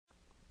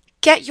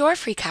Get your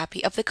free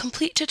copy of the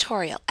complete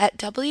tutorial at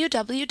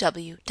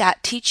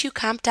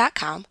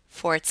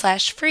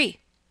www.teachucomp.com/free.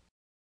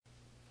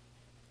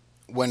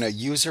 When a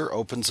user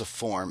opens a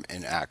form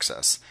in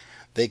Access,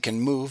 they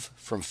can move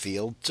from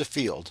field to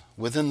field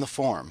within the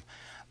form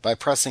by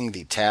pressing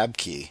the Tab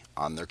key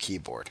on their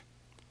keyboard.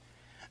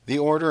 The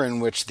order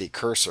in which the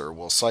cursor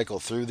will cycle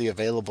through the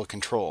available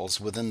controls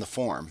within the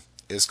form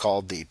is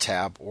called the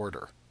tab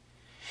order.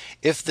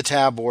 If the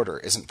tab order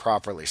isn't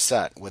properly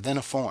set within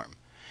a form,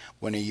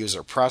 when a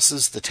user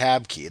presses the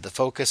Tab key, the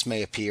focus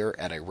may appear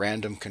at a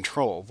random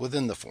control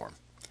within the form.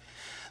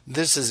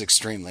 This is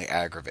extremely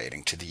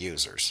aggravating to the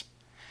users.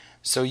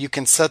 So you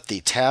can set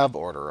the tab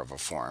order of a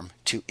form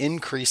to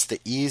increase the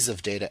ease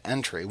of data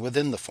entry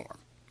within the form.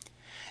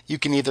 You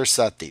can either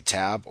set the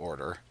tab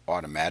order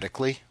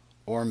automatically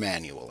or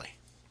manually.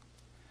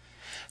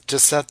 To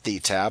set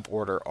the tab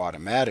order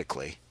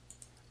automatically,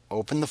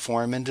 open the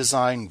form in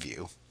Design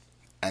View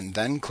and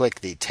then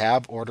click the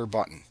Tab Order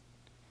button.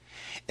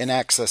 In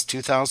Access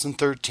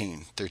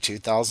 2013 through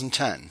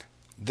 2010,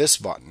 this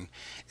button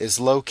is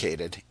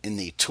located in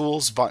the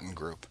Tools button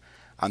group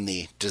on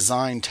the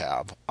Design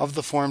tab of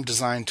the Form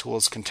Design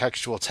Tools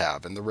contextual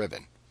tab in the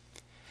ribbon.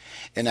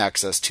 In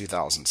Access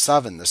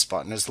 2007, this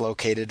button is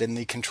located in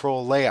the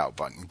Control Layout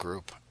button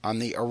group on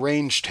the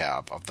Arrange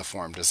tab of the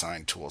Form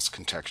Design Tools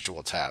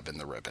contextual tab in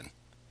the ribbon.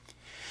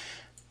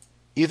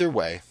 Either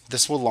way,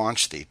 this will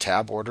launch the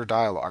Tab Order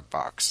dialog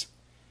box.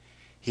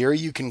 Here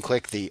you can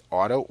click the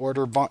Auto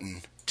Order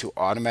button to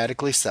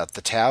automatically set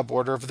the tab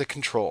order of the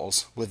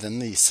controls within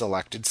the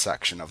selected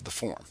section of the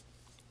form.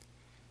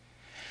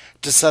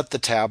 To set the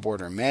tab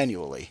order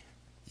manually,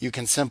 you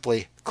can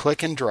simply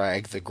click and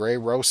drag the gray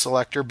row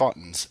selector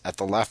buttons at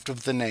the left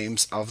of the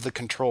names of the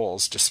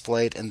controls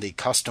displayed in the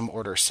Custom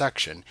Order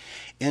section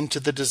into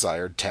the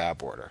desired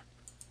tab order.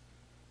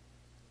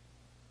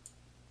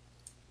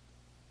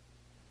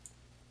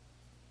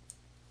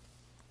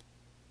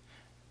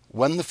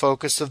 When the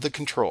focus of the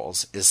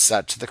controls is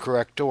set to the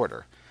correct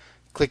order,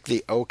 click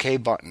the OK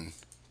button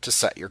to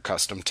set your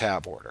custom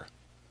tab order.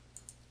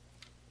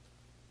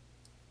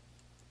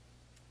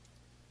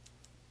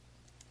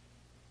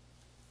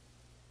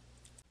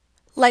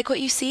 Like what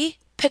you see?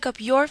 Pick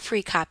up your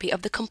free copy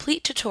of the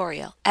complete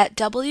tutorial at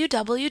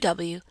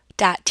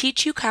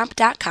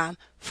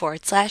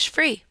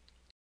www.teachucomp.com/free.